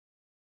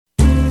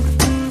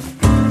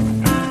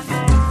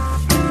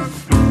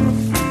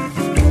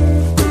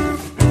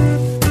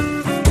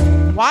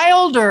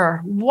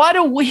Wilder, what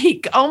a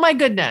week. Oh my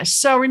goodness.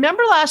 So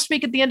remember last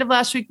week, at the end of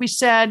last week, we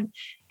said,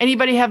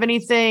 anybody have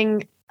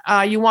anything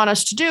you want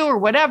us to do or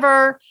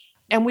whatever?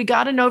 And we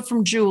got a note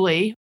from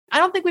Julie. I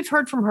don't think we've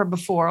heard from her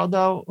before,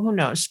 although who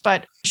knows?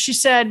 But she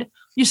said,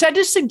 you said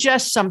to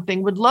suggest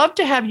something. Would love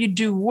to have you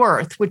do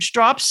Worth, which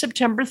drops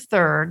September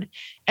 3rd.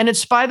 And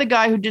it's by the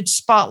guy who did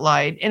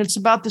Spotlight. And it's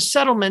about the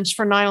settlements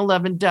for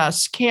 9/11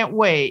 deaths. Can't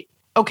wait.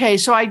 Okay,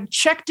 so I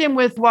checked in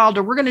with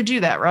Wilder. We're going to do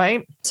that,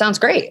 right? Sounds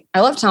great.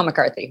 I love Tom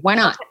McCarthy. Why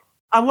not?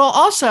 Well,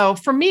 also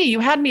for me, you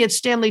had me at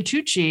Stanley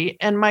Tucci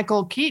and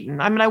Michael Keaton.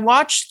 I mean, I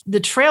watched the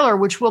trailer,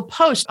 which we'll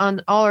post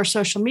on all our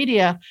social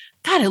media.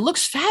 God, it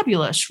looks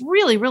fabulous.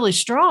 Really, really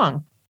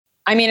strong.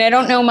 I mean, I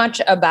don't know much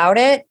about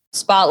it.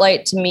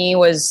 Spotlight to me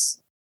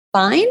was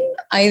fine.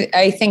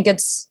 I think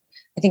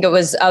it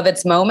was of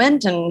its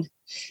moment and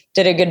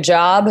did a good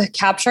job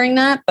capturing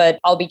that, but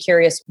I'll be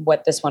curious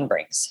what this one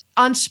brings.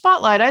 On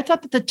Spotlight, I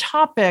thought that the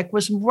topic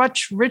was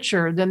much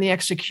richer than the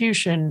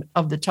execution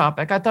of the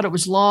topic. I thought it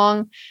was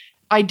long.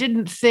 I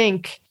didn't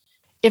think,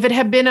 if it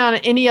had been on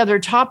any other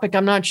topic,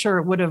 I'm not sure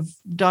it would have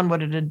done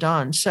what it had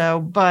done.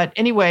 So, but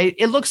anyway,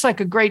 it looks like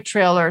a great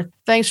trailer.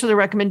 Thanks for the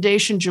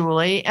recommendation,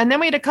 Julie. And then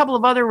we had a couple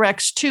of other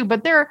recs too,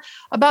 but they're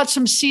about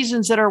some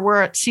seasons that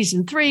we're at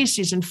season 3,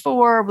 season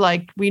 4.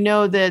 Like we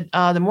know that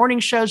the morning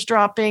show's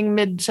dropping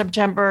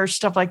mid-September,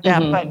 stuff like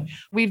that. Mm-hmm. But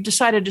we've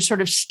decided to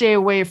sort of stay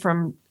away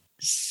from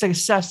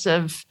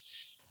successive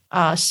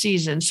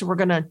seasons. So we're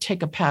going to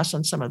take a pass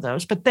on some of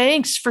those. But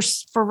thanks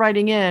for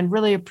writing in.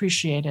 Really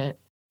appreciate it.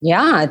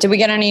 Yeah. Did we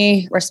get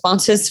any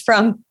responses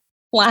from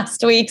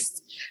last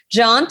week's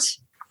jaunt?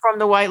 From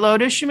the White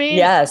Lotus, you mean?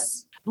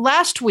 Yes.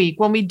 Last week,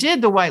 when we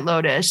did the White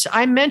Lotus,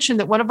 I mentioned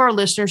that one of our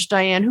listeners,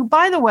 Diane, who,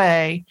 by the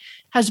way,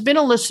 has been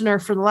a listener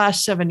for the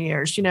last 7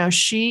 years. You know,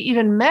 she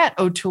even met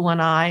O'Toole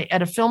and I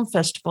at a film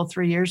festival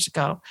 3 years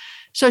ago.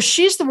 So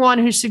she's the one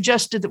who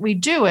suggested that we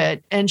do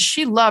it, and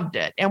she loved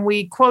it. And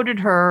we quoted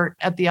her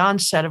at the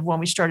onset of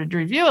when we started to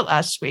review it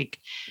last week.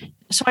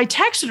 So I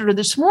texted her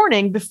this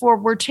morning before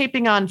we're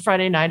taping on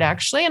Friday night,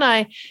 actually. And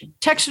I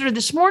texted her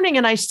this morning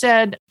and I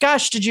said,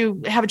 gosh, did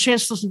you have a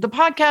chance to listen to the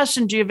podcast?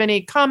 And do you have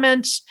any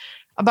comments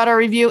about our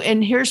review?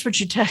 And here's what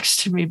she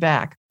texted me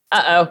back.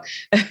 Uh-oh.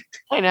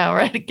 I know,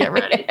 right? Get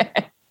ready.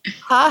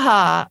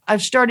 Haha,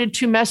 I've started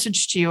to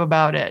message to you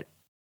about it.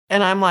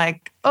 And I'm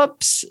like,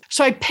 oops.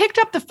 So I picked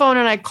up the phone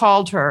and I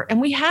called her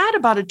and we had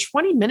about a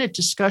 20-minute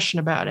discussion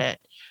about it.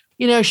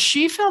 You know,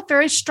 she felt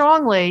very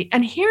strongly.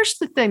 And here's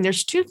the thing.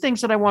 There's two things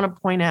that I want to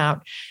point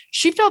out.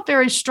 She felt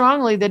very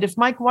strongly that if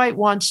Mike White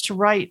wants to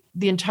write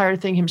the entire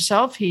thing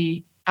himself,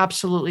 he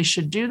absolutely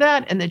should do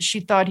that. And that she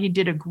thought he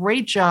did a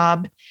great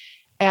job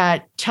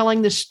at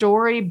telling the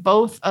story,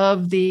 both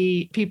of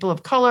the people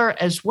of color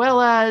as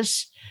well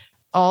as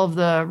all of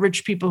the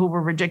rich people who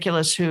were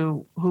ridiculous,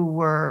 who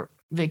were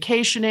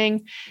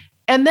vacationing.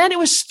 And then it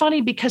was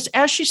funny because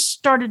as she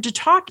started to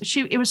talk,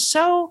 it was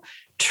so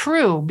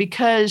true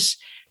because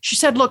she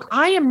said, look,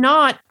 I am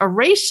not a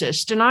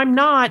racist and I'm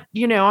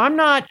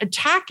not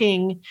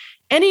attacking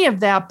any of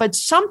that, but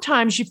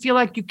sometimes you feel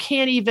like you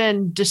can't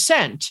even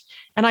dissent.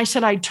 And I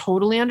said, I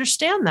totally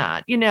understand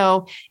that. You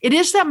know, it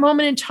is that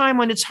moment in time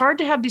when it's hard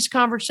to have these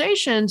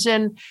conversations.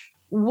 And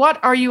what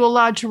are you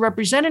allowed to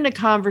represent in a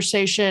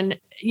conversation?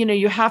 You know,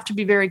 you have to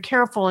be very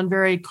careful and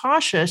very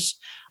cautious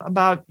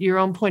about your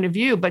own point of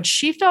view. But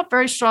she felt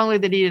very strongly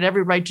that he had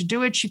every right to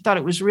do it. She thought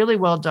it was really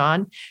well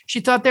done. She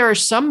thought there are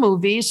some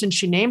movies, and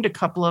she named a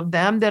couple of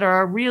them, that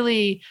are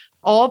really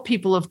all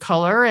people of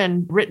color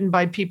and written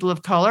by people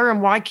of color.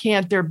 And why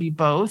can't there be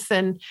both?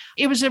 And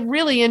it was a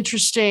really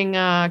interesting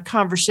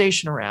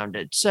conversation around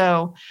it.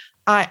 So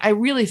I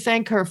really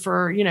thank her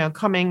for, you know,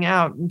 coming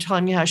out and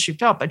telling me how she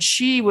felt. But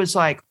she was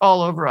like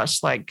all over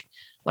us, like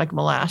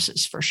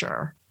molasses for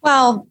sure.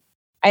 Well,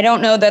 I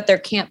don't know that there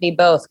can't be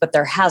both, but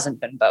there hasn't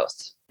been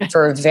both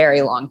for a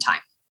very long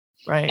time.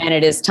 Right. And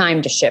it is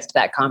time to shift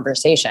that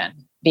conversation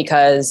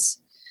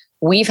because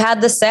we've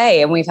had the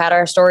say and we've had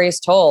our stories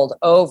told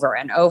over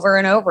and over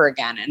and over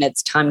again. And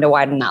it's time to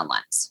widen that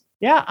lens.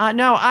 Yeah,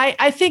 no,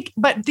 I think,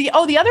 but the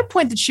other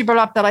point that she brought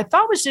up that I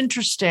thought was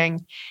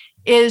interesting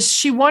is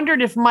she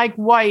wondered if Mike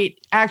White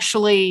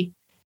actually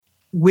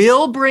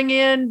will bring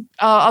in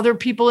other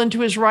people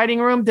into his writing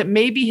room, that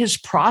maybe his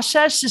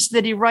process is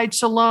that he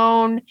writes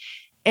alone.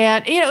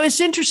 And, you know, it's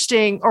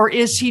interesting. Or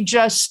is he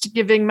just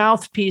giving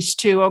mouthpiece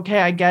to, okay,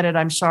 I get it.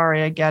 I'm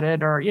sorry, I get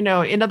it. Or, you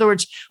know, in other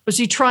words, was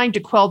he trying to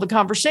quell the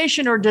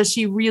conversation, or does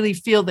he really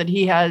feel that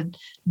he had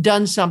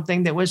done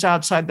something that was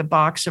outside the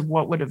box of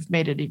what would have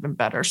made it even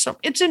better? So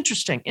it's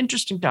interesting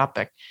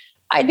topic.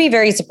 I'd be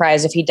very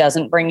surprised if he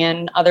doesn't bring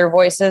in other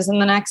voices in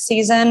the next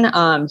season.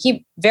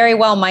 He very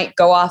well might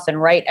go off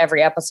and write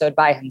every episode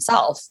by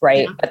himself,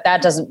 right? Yeah. But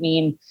that doesn't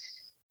mean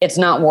it's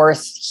not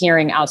worth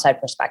hearing outside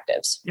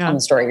perspectives on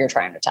the story you're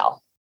trying to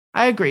tell.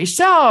 I agree.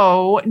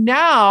 So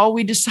now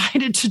we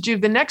decided to do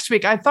the next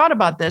week. I thought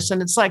about this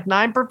and it's like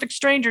 9 Perfect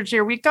Strangers.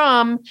 Here we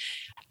come.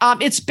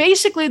 It's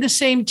basically the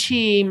same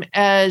team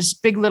as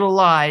Big Little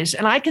Lies.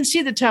 And I can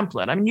see the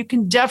template. I mean, you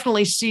can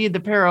definitely see the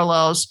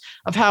parallels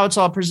of how it's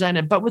all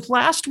presented. But with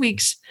last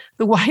week's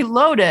The White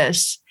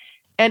Lotus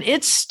and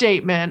its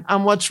statement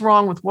on what's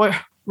wrong with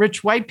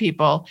rich white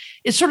people,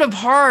 it's sort of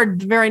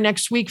hard the very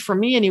next week for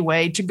me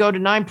anyway, to go to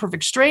Nine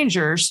Perfect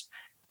Strangers,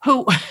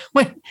 who,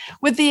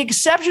 with the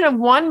exception of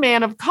one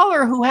man of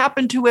color who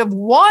happened to have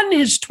won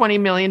his $20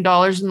 million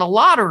in the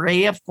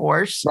lottery, of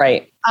course.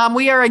 Right.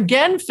 We are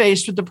again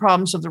faced with the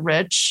problems of the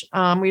rich.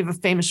 We have a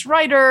famous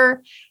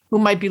writer who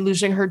might be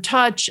losing her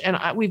touch, and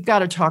we've got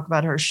to talk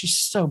about her. She's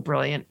so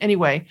brilliant.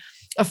 Anyway,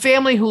 a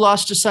family who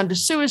lost a son to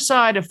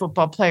suicide, a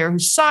football player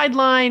who's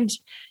sidelined,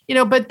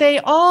 but they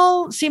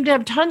all seem to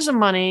have tons of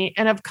money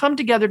and have come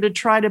together to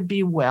try to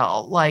be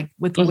well, like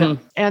with women.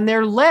 And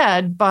they're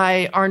led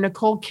by our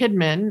Nicole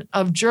Kidman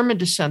of German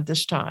descent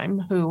this time,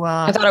 who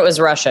I thought it was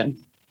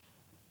Russian.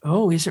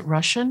 Oh, is it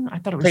Russian? I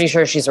thought it was pretty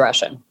sure she's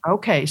Russian.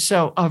 Okay,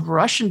 so of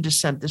Russian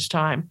descent this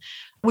time,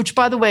 which,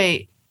 by the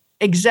way,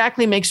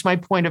 exactly makes my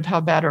point of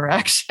how bad her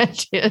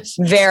accent is.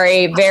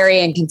 Very,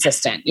 very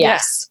inconsistent.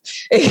 Yes.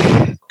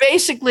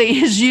 Basically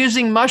is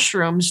using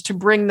mushrooms to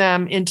bring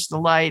them into the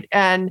light.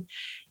 And,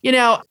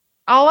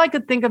 all I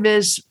could think of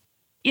is,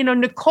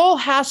 Nicole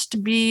has to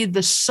be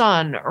the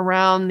sun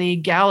around the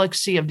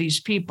galaxy of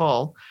these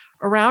people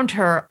around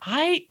her.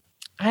 I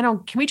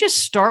don't, can we just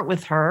start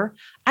with her?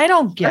 I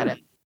don't get it.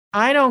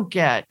 I don't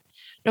get,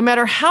 no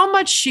matter how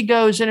much she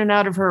goes in and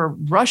out of her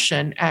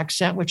Russian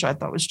accent, which I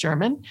thought was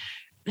German,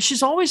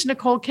 she's always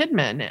Nicole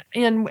Kidman.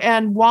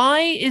 And why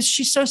is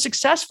she so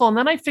successful? And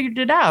then I figured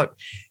it out.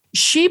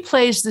 She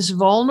plays this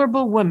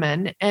vulnerable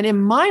woman. And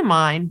in my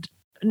mind,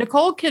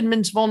 Nicole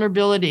Kidman's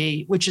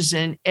vulnerability, which is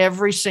in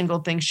every single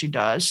thing she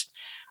does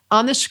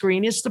on the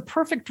screen, is the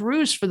perfect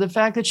ruse for the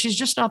fact that she's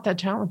just not that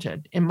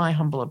talented, in my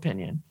humble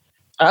opinion.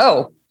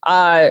 Oh,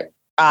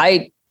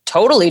 I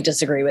totally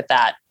disagree with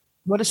that.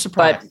 What a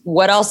surprise. But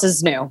what else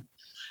is new?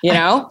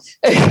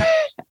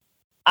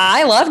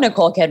 I love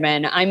Nicole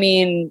Kidman. I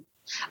mean,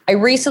 I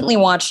recently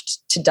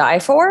watched To Die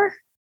For.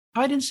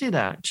 I didn't see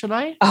that. Should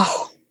I?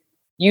 Oh,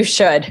 you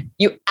should.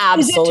 You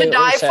absolutely should.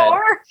 Is it To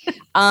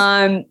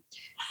Die For?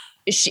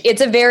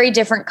 It's a very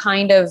different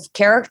kind of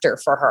character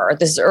for her.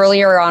 This is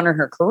earlier on in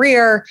her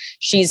career.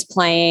 She's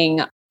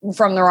playing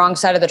from the wrong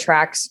side of the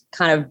tracks,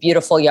 kind of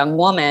beautiful young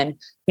woman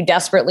who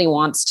desperately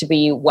wants to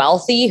be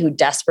wealthy, who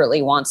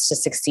desperately wants to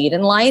succeed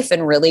in life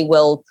and really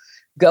will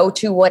go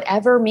to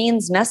whatever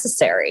means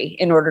necessary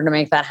in order to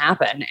make that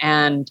happen.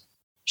 And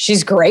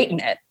she's great in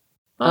it.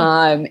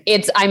 Huh.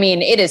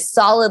 It is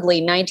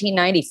solidly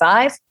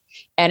 1995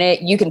 and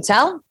you can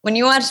tell when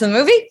you watch the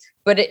movie,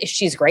 but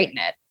she's great in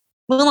it.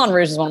 Moulin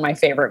Rouge is one of my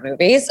favorite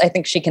movies. I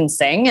think she can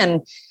sing,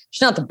 and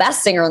she's not the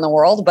best singer in the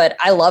world, but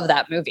I love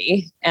that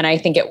movie. And I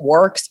think it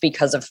works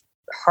because of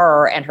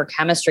her and her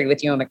chemistry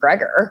with Ewan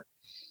McGregor.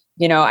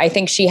 I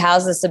think she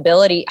has this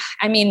ability.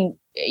 I mean,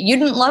 you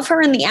didn't love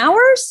her in The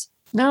Hours?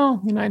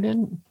 No, I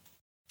didn't.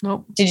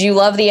 Nope. Did you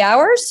love The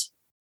Hours?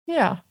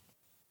 Yeah.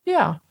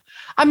 Yeah.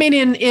 I mean,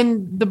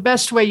 in the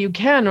best way you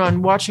can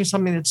on watching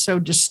something that's so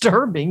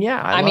disturbing.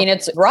 Yeah. I mean,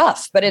 it's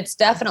rough, but it's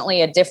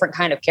definitely a different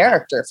kind of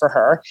character for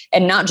her.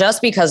 And not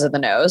just because of the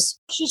nose.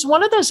 She's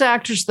one of those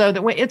actors, though,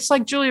 that it's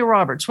like Julia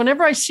Roberts.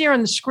 Whenever I see her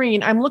on the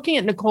screen, I'm looking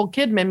at Nicole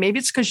Kidman. Maybe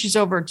it's because she's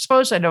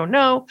overexposed. I don't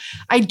know.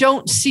 I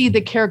don't see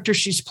the character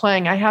she's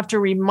playing. I have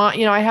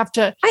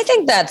to I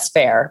think that's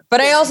fair.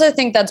 But I also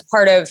think that's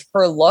part of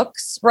her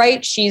looks,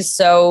 right? She's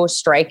so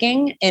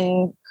striking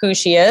in who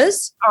she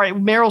is. All right.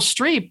 Meryl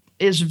Streep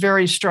is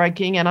very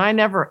striking. And I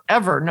never,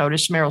 ever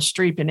noticed Meryl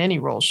Streep in any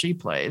role she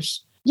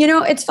plays.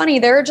 It's funny.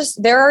 There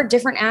are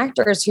different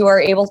actors who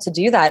are able to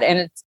do that.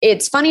 And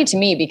it's funny to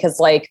me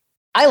because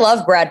I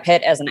love Brad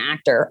Pitt as an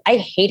actor. I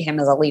hate him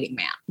as a leading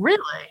man.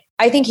 Really?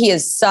 I think he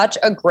is such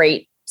a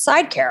great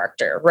side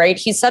character, right?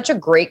 He's such a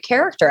great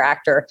character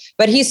actor,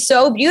 but he's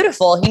so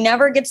beautiful. He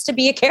never gets to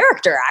be a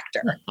character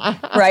actor,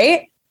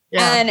 right?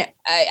 Yeah.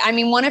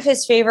 And one of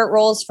his favorite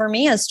roles for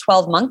me is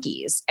 12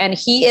 Monkeys. And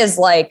he is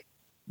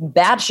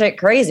batshit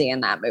crazy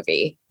in that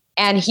movie.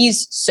 And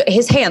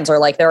his hands are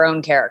like their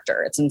own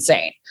character. It's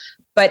insane.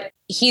 But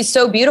he's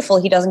so beautiful,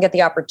 he doesn't get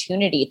the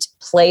opportunity to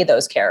play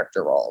those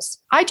character roles.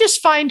 I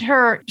just find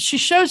she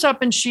shows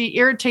up and she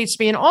irritates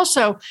me. And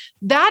also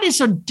that is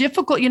a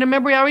difficult,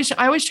 remember I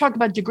always talk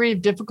about degree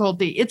of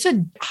difficulty. It's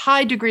a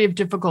high degree of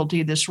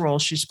difficulty, this role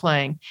she's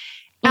playing.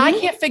 And I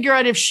can't figure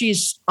out if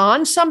she's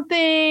on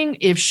something,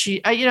 if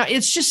she,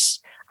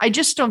 I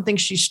just don't think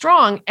she's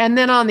strong. And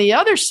then on the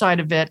other side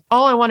of it,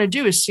 all I want to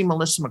do is see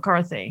Melissa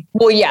McCarthy.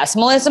 Well, yes,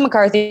 Melissa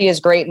McCarthy is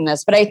great in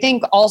this, but I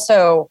think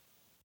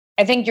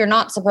you're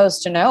not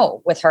supposed to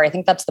know with her. I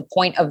think that's the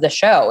point of the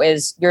show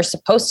is you're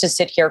supposed to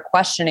sit here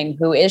questioning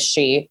who is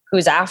she,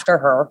 who's after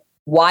her,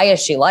 why is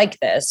she like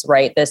this,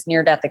 right? This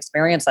near-death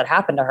experience that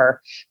happened to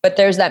her. But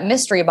there's that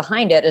mystery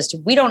behind it as to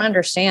we don't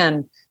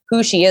understand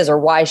who she is or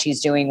why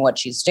she's doing what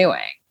she's doing.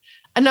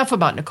 Enough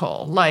about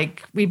Nicole.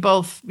 We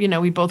both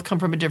come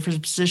from a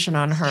different position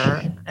on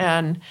her.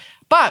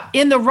 But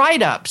in the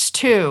write-ups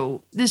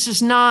too, this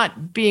is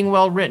not being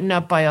well written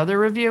up by other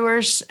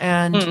reviewers.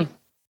 And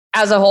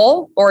as a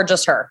whole or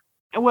just her?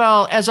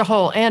 Well, as a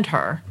whole and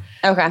her.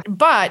 Okay.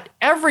 But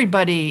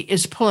everybody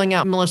is pulling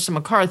out Melissa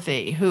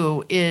McCarthy,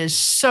 who is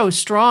so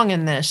strong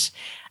in this.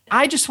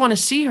 I just want to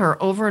see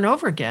her over and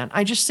over again.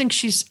 I just think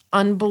she's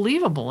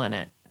unbelievable in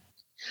it.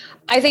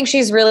 I think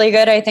she's really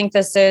good. I think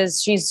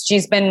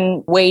she's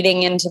been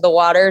wading into the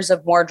waters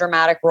of more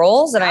dramatic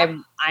roles,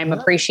 and I'm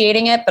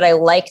appreciating it. But I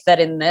like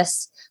that in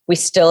this, we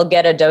still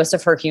get a dose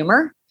of her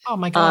humor. Oh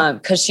my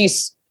God. Because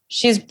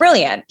she's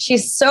brilliant.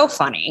 She's so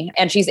funny,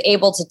 and she's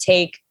able to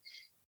take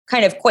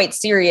kind of quite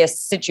serious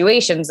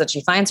situations that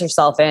she finds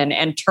herself in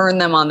and turn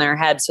them on their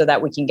head so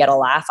that we can get a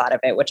laugh out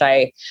of it, which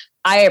I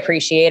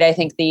appreciate. I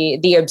think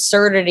the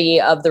absurdity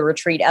of the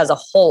retreat as a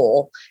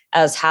whole,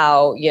 as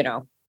how,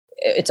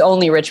 it's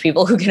only rich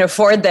people who can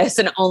afford this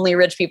and only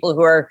rich people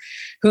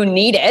who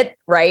need it,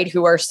 right?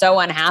 Who are so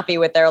unhappy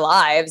with their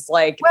lives.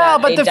 But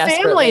the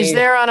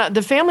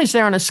family's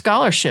there on a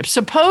scholarship.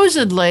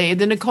 Supposedly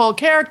the Nicole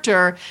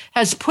character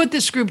has put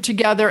this group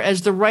together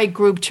as the right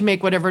group to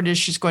make whatever it is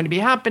she's going to be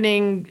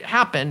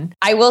happen.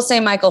 I will say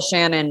Michael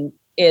Shannon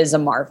is a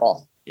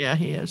marvel. Yeah,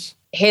 he is.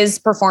 His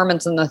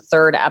performance in the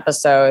third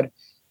episode,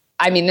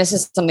 I mean, this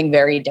is something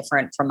very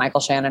different from Michael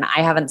Shannon.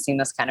 I haven't seen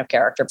this kind of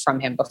character from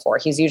him before.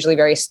 He's usually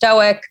very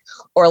stoic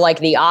or like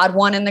the odd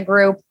one in the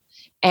group.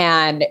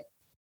 And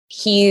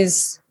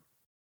he's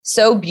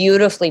so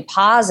beautifully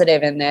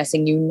positive in this.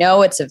 And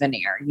it's a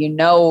veneer,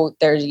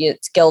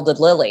 it's gilded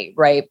lily,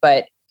 right?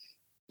 But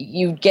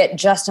you get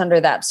just under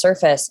that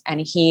surface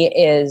and he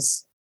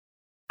is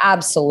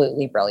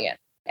absolutely brilliant.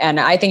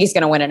 And I think he's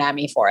going to win an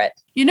Emmy for it.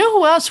 You know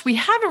who else we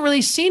haven't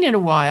really seen in a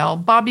while?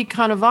 Bobby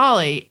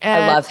Cannavale.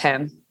 I love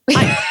him.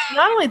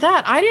 Not only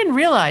that, I didn't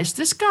realize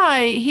this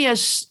guy, he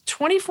has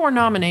 24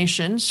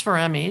 nominations for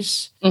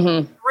Emmys,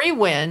 3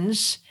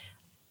 wins,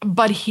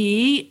 but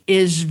he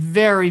is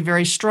very,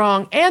 very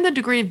strong. And the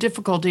degree of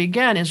difficulty,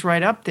 again, is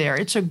right up there.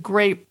 It's a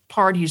great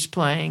part he's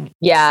playing.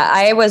 Yeah,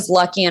 I was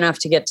lucky enough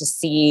to get to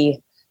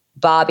see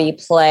Bobby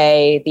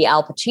play the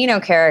Al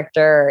Pacino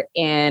character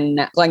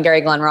in Glengarry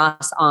Glen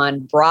Ross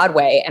on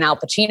Broadway, and Al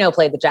Pacino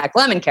played the Jack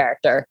Lemmon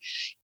character.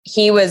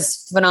 He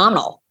was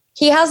phenomenal.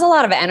 He has a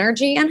lot of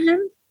energy in him.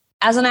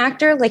 As an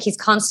actor, like he's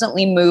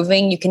constantly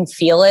moving. You can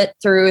feel it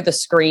through the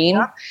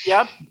screen.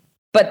 Yep.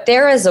 But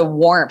there is a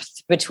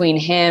warmth between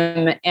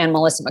him and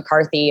Melissa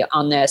McCarthy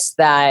on this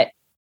that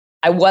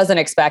I wasn't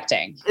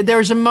expecting.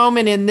 There's a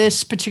moment in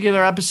this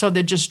particular episode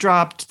that just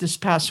dropped this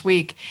past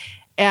week.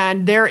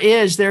 And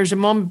there's a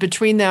moment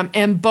between them,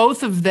 and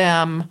both of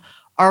them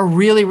are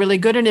really, really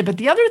good in it. But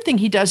the other thing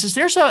he does is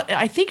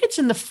I think it's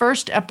in the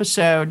first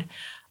episode,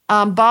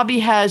 Bobby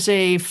has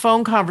a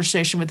phone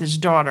conversation with his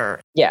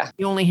daughter. Yeah.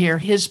 You only hear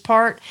his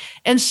part.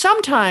 And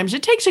sometimes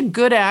it takes a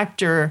good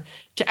actor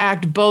to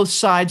act both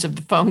sides of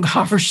the phone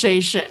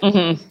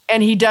conversation.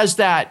 And he does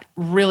that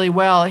really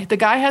well. The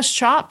guy has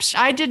chops.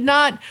 I did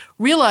not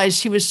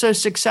realize he was so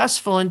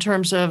successful in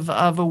terms of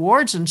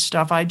awards and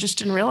stuff. I just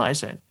didn't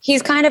realize it.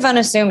 He's kind of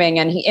unassuming,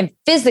 and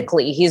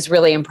physically he's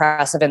really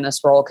impressive in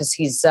this role because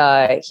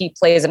he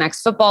plays an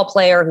ex-football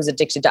player who's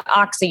addicted to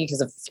Oxy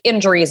because of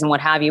injuries and what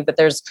have you. But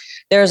there's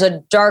a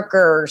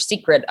darker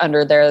secret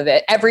under there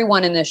that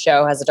everyone in this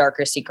show has a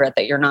darker secret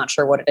that you're not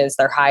sure what it is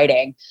they're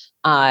hiding.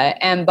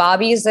 And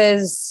Bobby's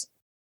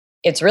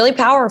it's really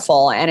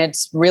powerful and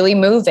it's really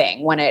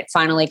moving when it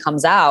finally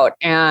comes out.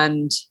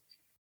 And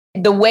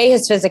the way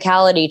his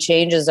physicality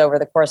changes over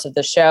the course of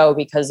the show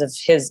because of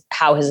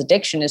how his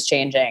addiction is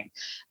changing,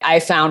 I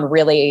found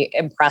really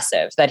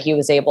impressive that he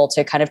was able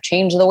to kind of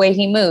change the way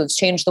he moves,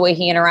 change the way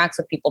he interacts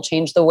with people,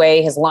 change the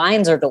way his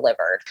lines are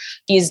delivered.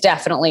 He's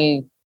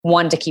definitely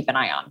one to keep an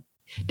eye on.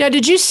 Now,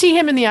 did you see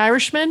him in The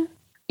Irishman?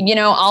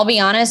 I'll be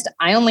honest,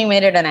 I only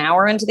made it an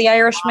hour into The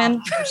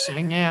Irishman.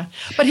 Interesting, yeah.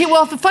 But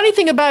the funny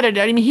thing about it,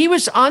 I mean, he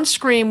was on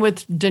screen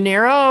with De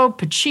Niro,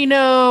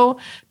 Pacino,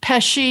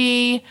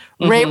 Pesci,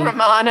 Ray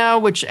Romano,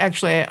 which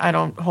actually I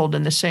don't hold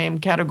in the same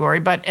category,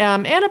 but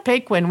Anna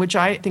Paquin, which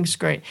I think is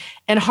great,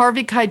 and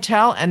Harvey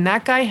Keitel, and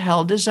that guy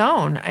held his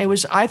own.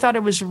 I thought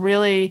it was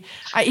really,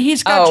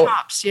 he's got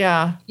chops,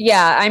 yeah.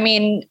 Yeah, I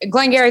mean,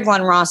 Glengarry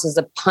Glen Ross is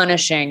a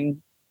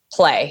punishing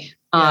play.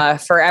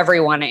 For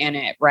everyone in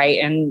it, right?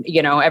 And,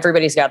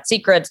 everybody's got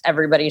secrets.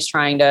 Everybody's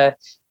trying to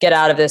get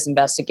out of this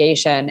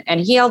investigation. And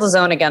he held his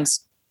own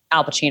against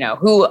Al Pacino,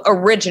 who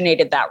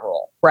originated that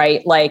role,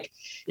 right?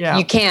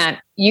 You can't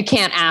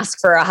ask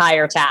for a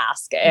higher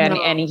task.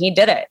 And he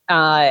did it.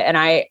 And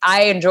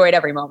I enjoyed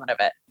every moment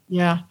of it.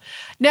 Yeah.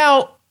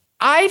 Now,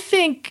 I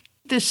think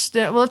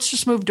let's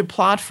just move to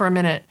plot for a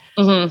minute.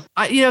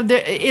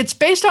 It's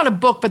based on a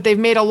book, but they've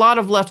made a lot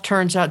of left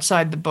turns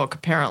outside the book,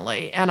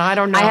 apparently. And I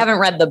don't know. I haven't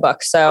read the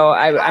book, so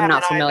I'm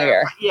not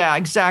familiar. Yeah,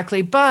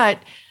 exactly. But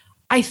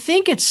I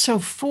think it's so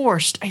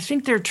forced. I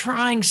think they're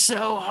trying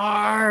so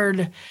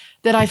hard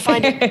that I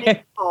find it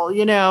painful.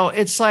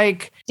 It's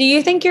like. Do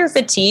you think you're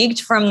fatigued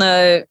from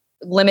the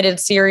limited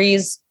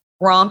series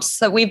romps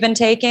that we've been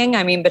taking.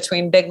 I mean,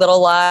 between Big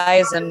Little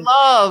Lies and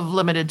love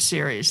limited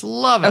series.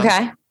 Love it.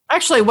 Okay.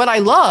 Actually, what I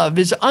love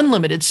is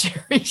unlimited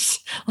series.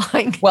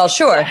 Like, well,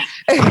 sure.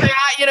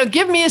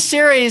 Give me a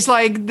series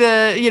like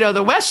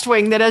the West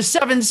Wing that has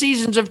 7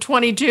 seasons of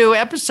 22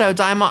 episodes.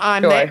 I'm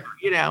sure.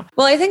 There,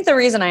 Well, I think the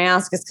reason I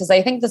ask is because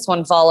I think this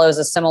one follows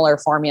a similar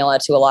formula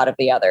to a lot of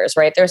the others,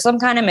 right? There's some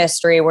kind of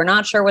mystery. We're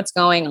not sure what's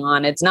going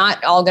on. It's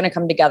not all going to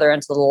come together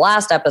until the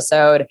last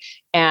episode,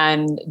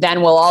 and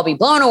then we'll all be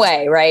blown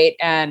away, right?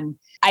 And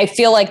I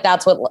feel like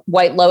that's what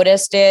White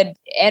Lotus did.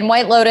 And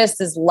White Lotus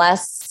is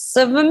less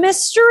of a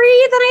mystery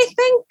than I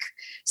think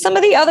some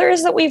of the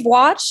others that we've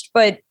watched,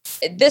 but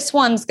this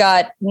one's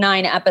got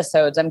 9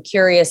 episodes. I'm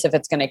curious if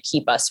it's going to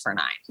keep us for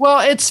 9.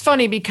 Well, it's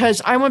funny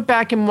because I went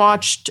back and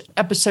watched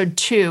episode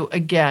 2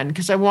 again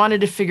because I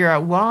wanted to figure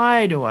out,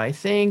 why do I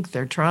think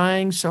they're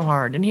trying so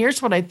hard? And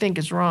here's what I think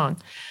is wrong.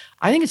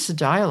 I think it's the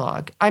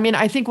dialogue. I mean,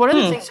 I think one of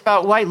the things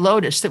about White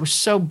Lotus that was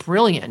so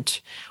brilliant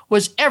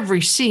was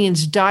every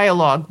scene's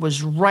dialogue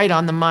was right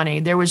on the money.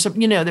 There was,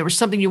 there was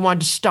something you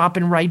wanted to stop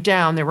and write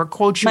down. There were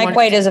quotes. Mike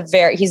White is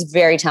he's a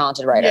very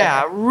talented writer.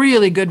 Yeah,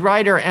 really good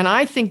writer. And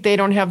I think they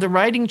don't have the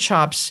writing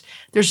chops.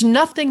 There's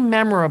nothing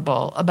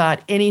memorable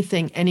about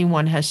anything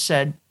anyone has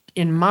said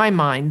in my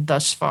mind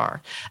thus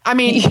far. I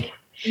mean,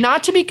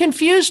 not to be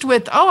confused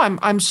with,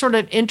 I'm sort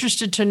of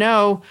interested to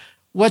know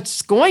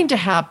what's going to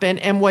happen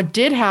and what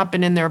did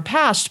happen in their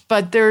past,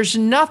 but there's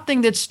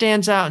nothing that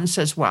stands out and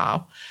says,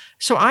 wow.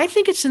 So I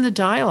think it's in the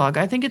dialogue.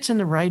 I think it's in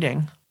the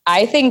writing.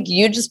 I think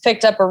you just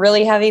picked up a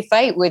really heavy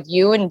fight with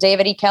you and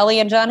David E. Kelley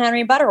and John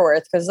Henry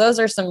Butterworth, because those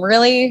are some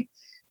really,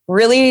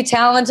 really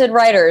talented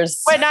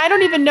writers. Wait, I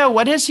don't even know.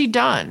 What has he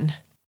done?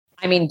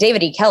 I mean,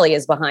 David E. Kelley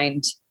is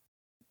behind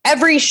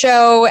every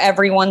show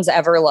everyone's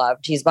ever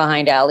loved. He's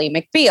behind Ally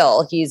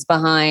McBeal. He's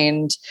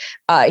behind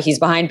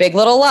Big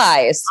Little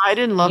Lies. I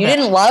didn't love You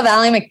didn't love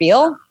Ally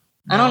McBeal?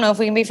 No. I don't know if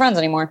we can be friends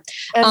anymore.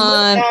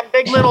 And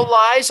Big Little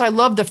Lies, I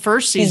love the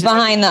first season. He's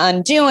behind The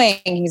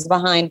Undoing. He's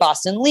behind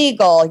Boston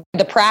Legal,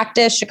 The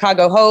Practice,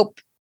 Chicago Hope.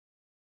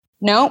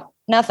 No,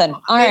 nothing.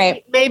 All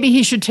right. Maybe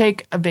he should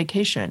take a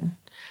vacation.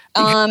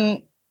 Yeah.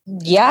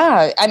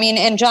 I mean,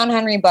 and John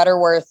Henry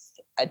Butterworth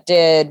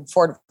did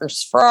Ford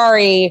versus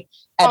Ferrari.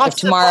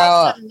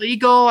 Tomorrow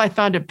Legal. I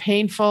found it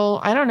painful.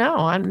 I don't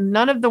know.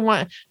 None of the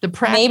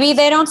practice. Maybe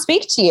they don't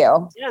speak to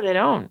you. Yeah, they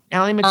don't.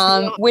 Ally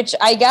McBeal, which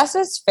I guess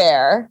is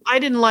fair. I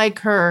didn't like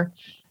her.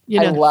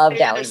 I loved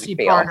Ally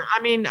McBeal.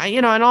 I mean,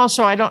 and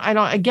also I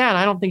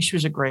don't think she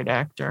was a great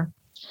actor.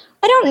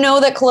 I don't know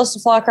that Calista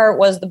Flockhart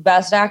was the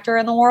best actor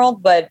in the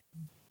world, but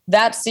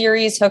that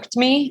series hooked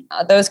me.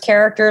 Those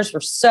characters were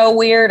so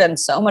weird and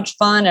so much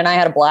fun, and I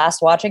had a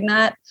blast watching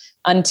that.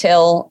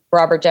 Until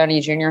Robert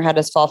Downey Jr. had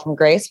his fall from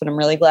grace, but I'm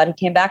really glad he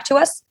came back to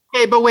us.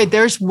 Hey, but wait,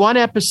 there's one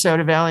episode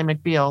of Ally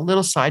McBeal,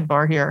 little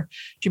sidebar here.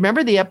 Do you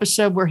remember the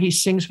episode where he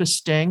sings with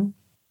Sting?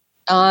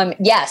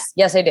 Yes,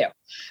 I do.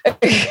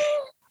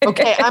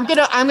 Okay, I'm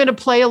gonna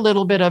play a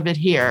little bit of it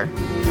here.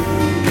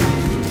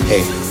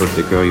 Hey,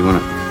 birthday girl, you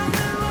wanna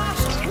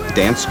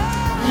dance?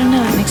 I don't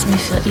know, it makes me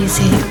feel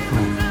easy.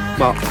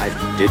 Well,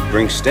 I did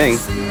bring Sting.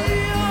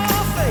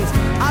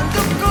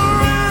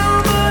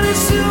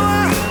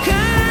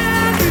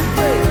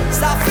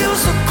 I feel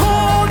so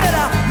cold that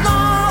I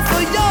long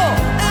for your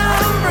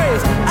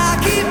embrace. I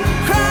keep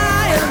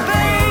crying,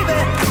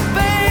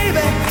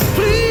 baby,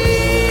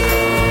 please.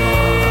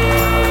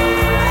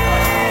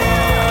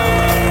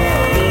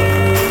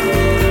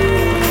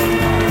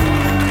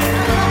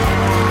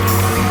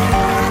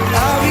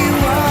 I'll be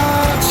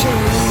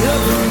watching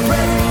every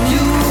breath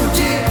you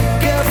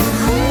take, every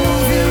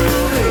move you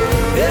make,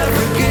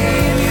 every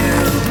game you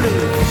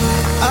play.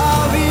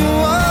 I'll be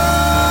watching.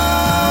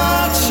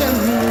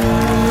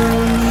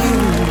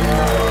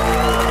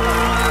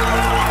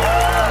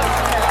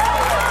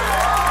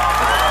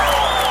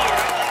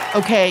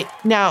 Okay,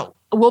 now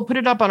we'll put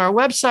it up on our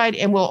website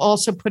and we'll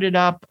also put it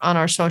up on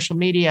our social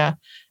media.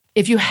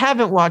 If you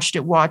haven't watched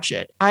it, watch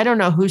it. I don't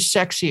know who's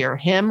sexier,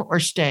 him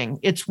or Sting.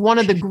 It's one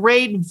of the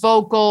great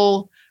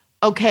vocal,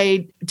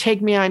 okay,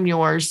 take me, I'm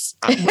yours.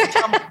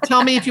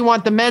 Tell me if you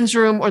want the men's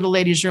room or the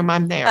ladies' room,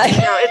 I'm there.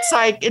 It's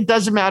like, it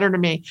doesn't matter to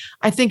me.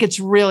 I think it's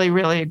really,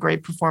 really a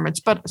great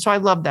performance. So I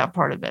love that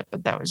part of it,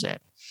 but that was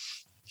it.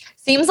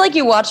 Seems like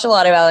you watched a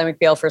lot of Ally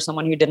McBeal for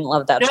someone who didn't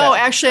love that show. No,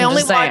 actually, I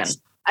only watched.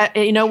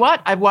 You know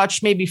what? I've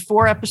watched maybe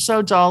 4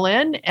 episodes all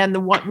in. And the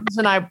one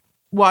reason I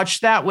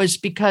watched that was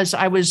because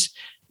I was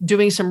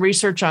doing some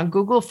research on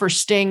Google for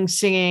Sting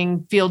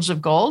singing Fields of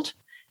Gold.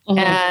 Mm-hmm.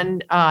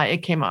 And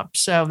it came up.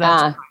 So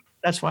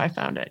that's why I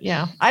found it.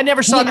 Yeah. I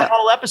never saw the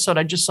whole episode.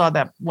 I just saw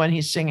that when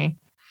he's singing.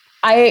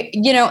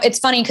 It's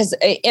funny because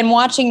in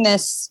watching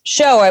this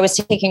show, I was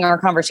taking our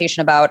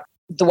conversation about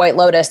The White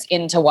Lotus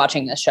into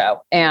watching this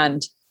show.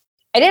 And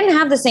I didn't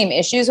have the same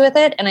issues with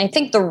it. And I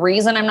think the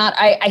reason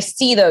I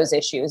see those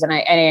issues and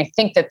I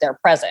think that they're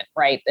present,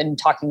 right? And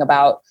talking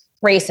about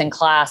race and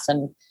class.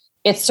 And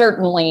it's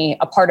certainly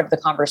a part of the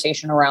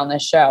conversation around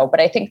this show.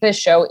 But I think this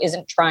show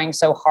isn't trying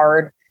so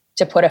hard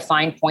to put a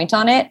fine point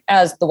on it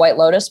as The White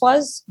Lotus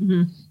was.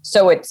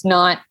 So it's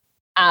not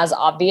as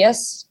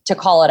obvious to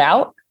call it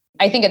out.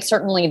 I think it's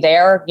certainly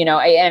there, you know,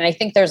 and I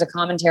think there's a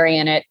commentary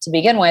in it to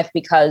begin with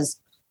because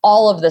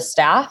all of the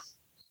staff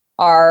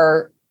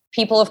are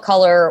people of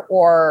color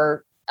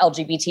or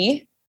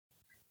LGBT,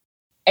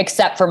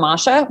 except for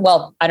Masha.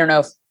 Well, I don't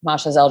know if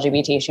Masha's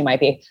LGBT, she might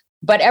be,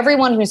 but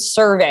everyone who's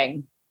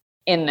serving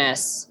in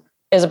this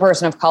is a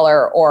person of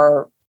color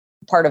or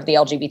part of the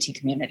LGBT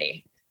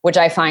community, which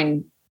I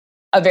find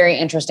a very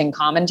interesting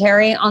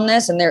commentary on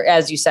this. And there,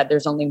 as you said,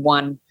 there's only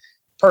one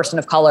person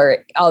of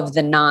color of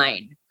the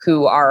 9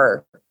 who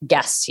are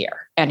guests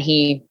here. And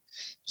he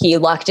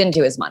lucked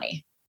into his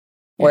money,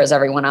 whereas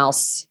everyone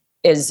else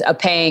is a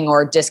paying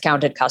or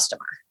discounted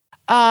customer.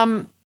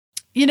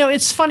 You know,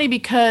 it's funny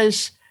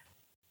because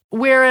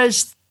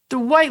whereas The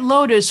White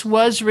Lotus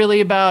was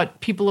really about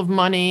people of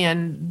money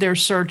and their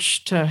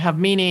search to have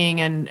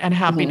meaning and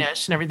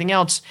happiness and everything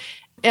else.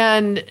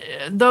 And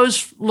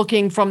those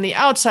looking from the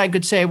outside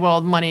could say, well,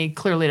 money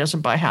clearly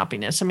doesn't buy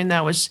happiness. I mean,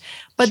 that was,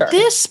 but Sure.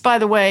 This, by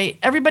the way,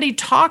 everybody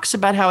talks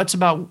about how it's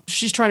about,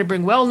 she's trying to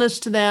bring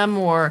wellness to them,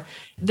 or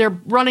they're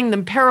running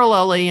them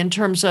parallelly in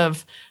terms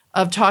of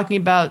talking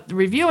about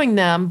reviewing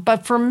them.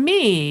 But for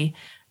me,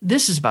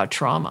 this is about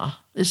trauma.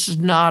 This is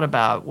not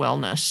about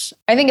wellness.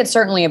 I think it's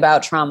certainly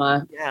about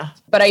trauma. Yeah.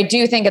 But I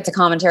do think it's a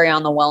commentary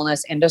on the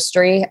wellness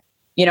industry.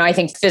 You know, I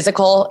think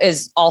physical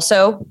is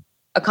also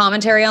a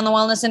commentary on the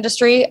wellness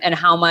industry and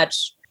how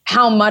much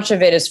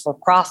of it is for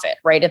profit,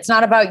 right? It's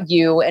not about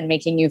you and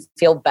making you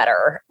feel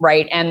better,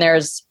 right? And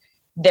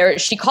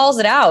she calls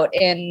it out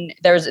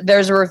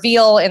there's a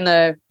reveal in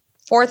the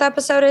 4th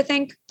episode, I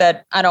think,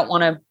 that I don't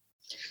want to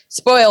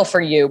spoil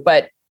for you,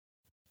 but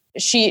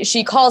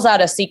she calls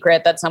out a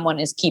secret that someone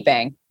is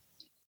keeping.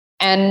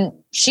 And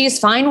she's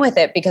fine with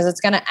it because it's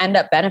going to end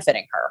up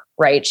benefiting her,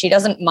 right? She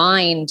doesn't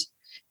mind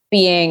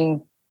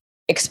being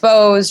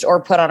exposed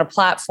or put on a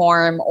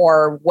platform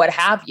or what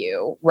have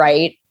you,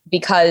 right?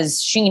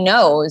 Because she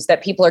knows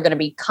that people are going to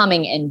be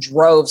coming in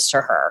droves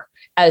to her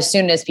as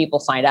soon as people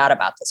find out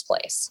about this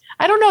place.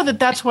 I don't know that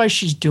that's why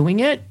she's doing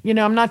it. You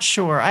know, I'm not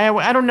sure.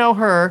 I don't know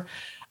her.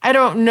 I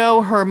don't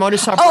know her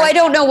modus operandi. Oh, I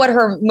don't know what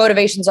her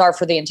motivations are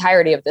for the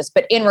entirety of this,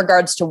 but in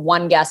regards to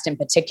one guest in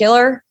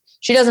particular,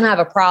 she doesn't have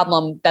a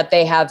problem that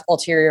they have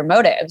ulterior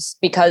motives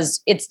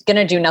because it's going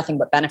to do nothing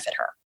but benefit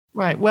her.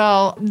 Right.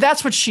 Well,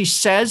 that's what she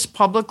says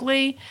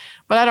publicly,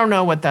 but I don't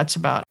know what that's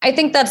about. I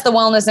think that's the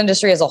wellness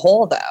industry as a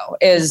whole, though,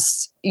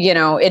 is, you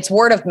know, it's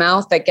word of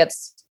mouth that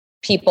gets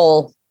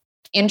people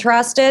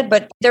interested.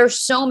 But there's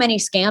so many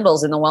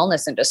scandals in the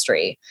wellness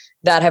industry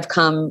that have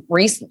come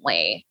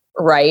recently,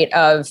 right,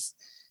 of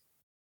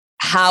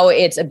how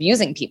it's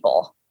abusing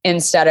people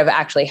instead of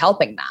actually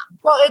helping them.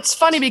 Well, it's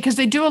funny because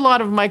they do a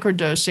lot of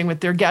microdosing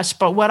with their guests.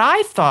 But what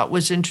I thought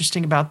was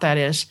interesting about that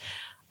is,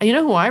 you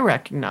know who I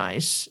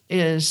recognize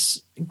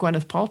is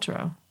Gwyneth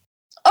Paltrow.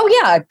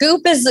 Oh, yeah.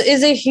 Goop is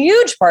a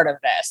huge part of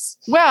this.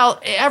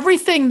 Well,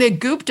 everything that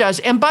Goop does,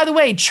 and by the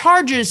way,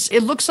 charges,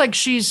 it looks like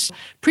she's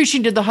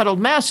preaching to the huddled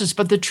masses,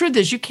 but the truth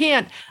is you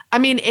can't, I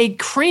mean, a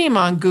cream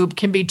on Goop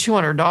can be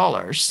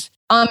 $200.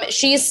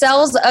 She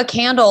sells a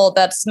candle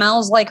that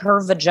smells like her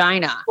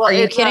vagina. Well, are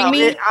you kidding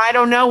me? I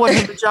don't know what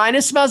her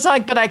vagina smells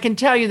like, but I can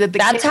tell you that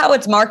that's how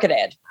it's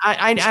marketed.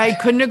 I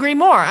couldn't agree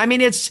more. I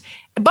mean,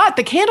 but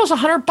the candle's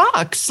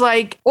 $100.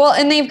 Like, well,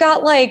 and they've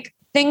got like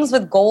things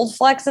with gold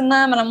flecks in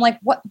them. And I'm like,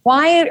 what,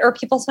 why are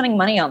people spending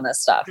money on this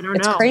stuff?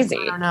 It's crazy.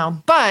 I don't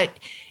know. But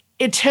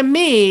to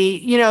me,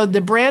 you know,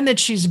 the brand that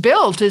she's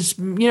built is,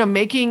 you know,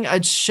 making a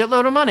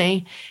shitload of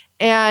money.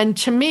 And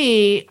to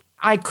me,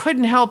 I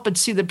couldn't help but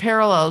see the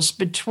parallels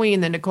between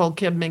the Nicole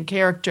Kidman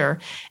character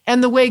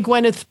and the way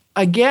Gwyneth,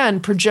 again,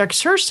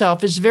 projects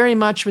herself is very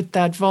much with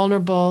that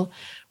vulnerable,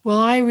 well,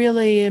 I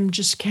really am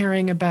just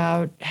caring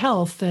about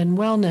health and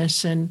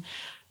wellness and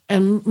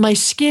my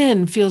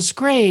skin feels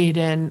great.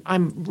 And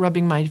I'm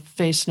rubbing my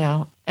face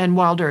now. And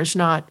Wilder is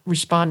not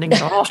responding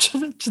at all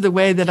to the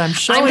way that I'm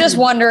showing. I'm just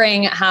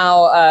wondering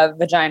how a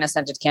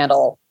vagina-scented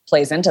candle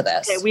plays into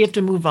this. Okay, we have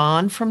to move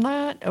on from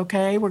that.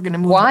 Okay, we're going to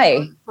move Why?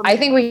 on. I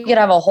think we could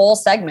have a whole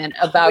segment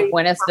about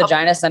Gwyneth's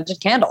vagina-scented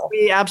candle.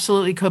 We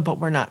absolutely could, but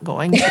we're not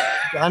going. We're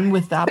done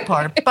with that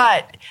part.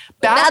 But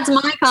that's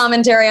my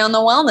commentary on the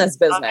wellness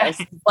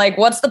business. Okay. Like,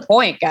 what's the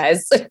point,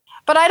 guys?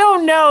 But I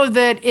don't know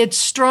that it's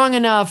strong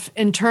enough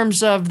in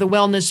terms of the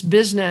wellness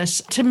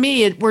business. To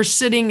me, we're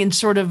sitting in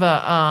sort of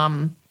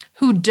a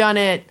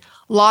whodunit,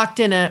 locked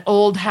in an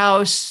old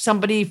house.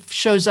 Somebody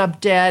shows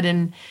up dead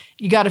and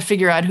you got to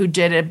figure out who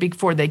did it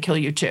before they kill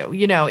you too.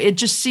 You know, it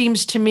just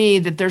seems to me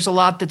that there's a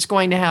lot that's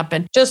going to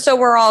happen. Just so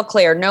we're all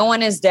clear, no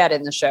one is dead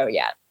in the show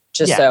yet.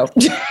 So.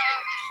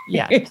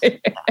 Yeah.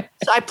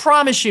 So I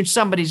promise you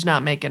somebody's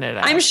not making it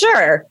out. I'm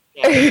sure.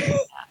 Yeah.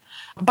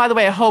 By the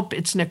way, I hope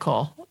it's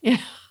Nicole. Yeah.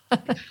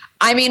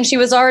 I mean, she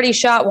was already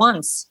shot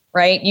once,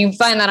 right? You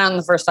find that out in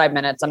the first 5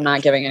 minutes. I'm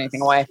not giving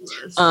anything away.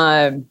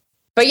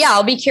 But yeah,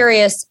 I'll be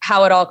curious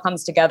how it all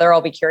comes together.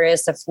 I'll be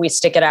curious if we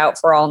stick it out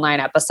for all 9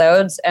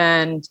 episodes.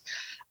 And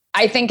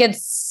I think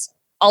it's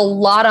a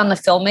lot on the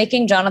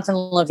filmmaking. Jonathan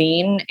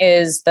Levine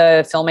is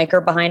the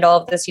filmmaker behind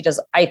all of this.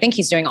 I think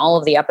he's doing all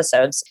of the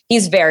episodes.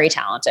 He's very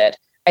talented.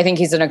 I think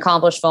he's an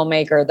accomplished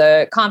filmmaker.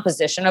 The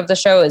composition of the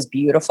show is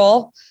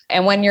beautiful.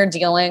 And when you're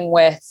dealing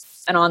with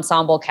an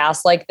ensemble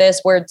cast like this,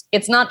 where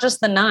it's not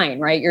just the 9,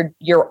 right?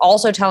 You're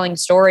also telling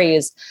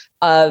stories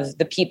of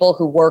the people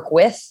who work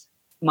with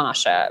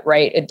Masha,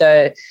 right?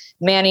 The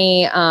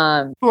Manny,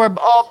 who are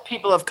all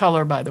people of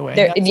color, by the way.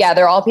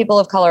 They're all people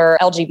of color,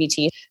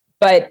 LGBT.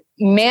 But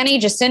Manny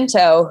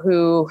Jacinto,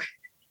 who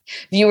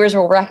viewers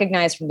will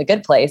recognize from The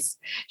Good Place,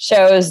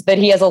 shows that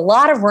he has a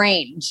lot of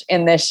range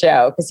in this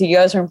show, because he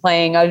goes from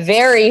playing a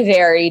very,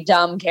 very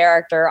dumb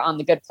character on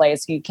The Good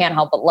Place who you can't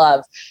help but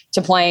love,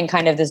 to playing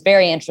kind of this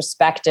very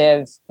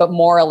introspective but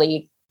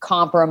morally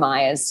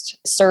compromised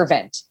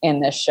servant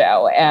in this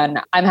show.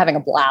 And I'm having a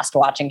blast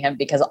watching him,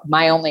 because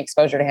my only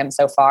exposure to him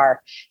so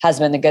far has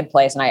been The Good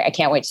Place. And I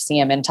can't wait to see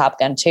him in Top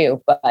Gun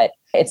 2, but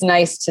it's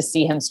nice to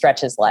see him stretch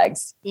his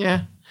legs.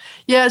 Yeah.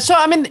 Yeah. So,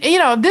 I mean,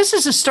 this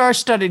is a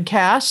star-studded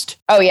cast.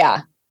 Oh,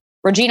 yeah.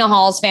 Regina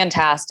Hall's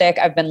fantastic.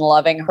 I've been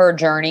loving her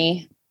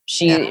journey.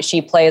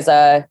 She plays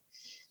a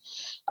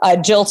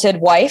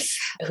jilted wife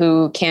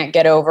who can't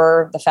get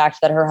over the fact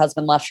that her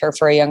husband left her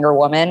for a younger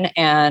woman.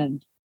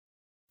 And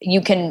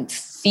you can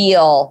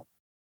feel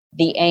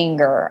the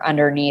anger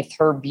underneath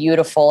her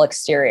beautiful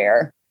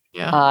exterior.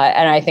 Yeah.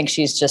 And I think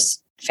she's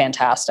just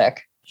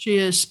fantastic. She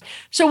is.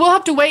 So we'll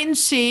have to wait and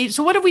see.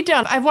 So what have we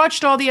done? I've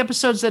watched all the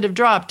episodes that have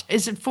dropped.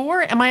 Is it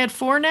 4? Am I at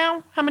 4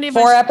 now? How many?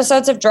 4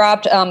 episodes have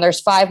dropped. There's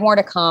 5 more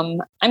to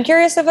come. I'm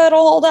curious if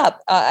it'll hold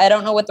up. I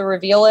don't know what the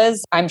reveal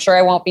is. I'm sure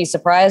I won't be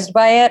surprised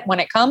by it when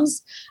it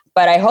comes,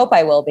 but I hope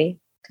I will be,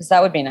 because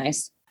that would be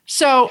nice.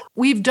 So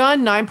we've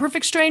done 9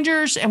 Perfect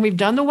Strangers and we've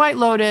done The White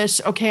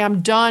Lotus. Okay, I'm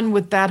done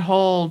with that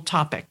whole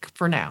topic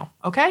for now.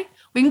 Okay?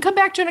 We can come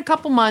back to it in a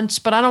couple months,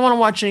 but I don't want to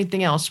watch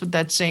anything else with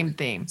that same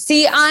theme.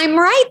 See, I'm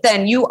right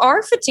then. You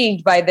are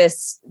fatigued by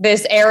this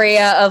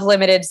area of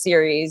limited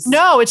series.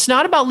 No, it's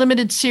not about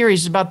limited series.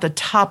 It's about the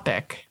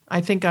topic.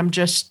 I think I'm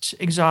just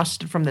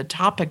exhausted from the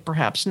topic,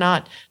 perhaps,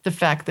 not the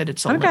fact that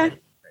it's a limited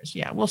series.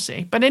 Yeah, we'll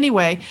see. But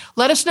anyway,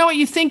 let us know what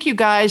you think, you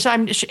guys.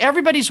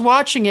 Everybody's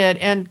watching it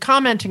and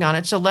commenting on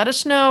it, so let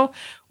us know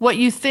what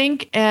you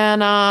think. And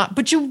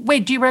but do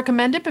you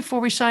recommend it before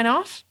we sign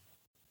off?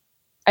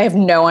 I have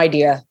no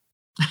idea.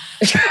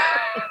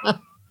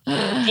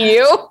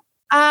 You?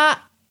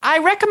 I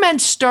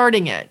recommend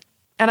starting it,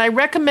 and I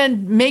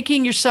recommend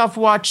making yourself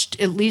watch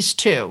at least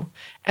 2,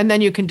 and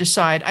then you can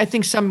decide. I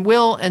think some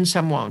will and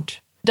some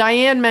won't.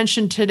 Diane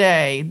mentioned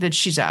today that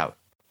she's out.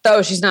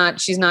 So she's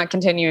not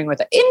continuing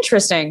with it.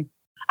 Interesting.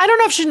 I don't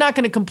know if she's not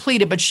going to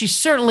complete it, but she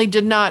certainly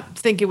did not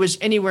think it was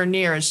anywhere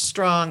near as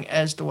strong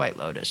as The White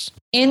Lotus.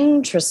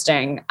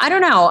 Interesting. I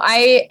don't know.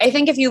 I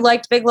think if you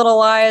liked Big Little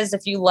Lies,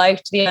 if you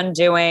liked The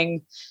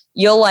Undoing,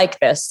 you'll like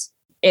this.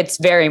 It's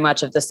very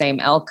much of the same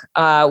ilk.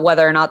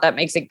 Whether or not that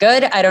makes it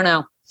good, I don't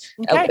know.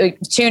 Okay.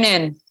 Tune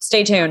in.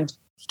 Stay tuned.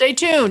 Stay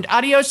tuned.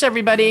 Adios,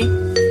 everybody.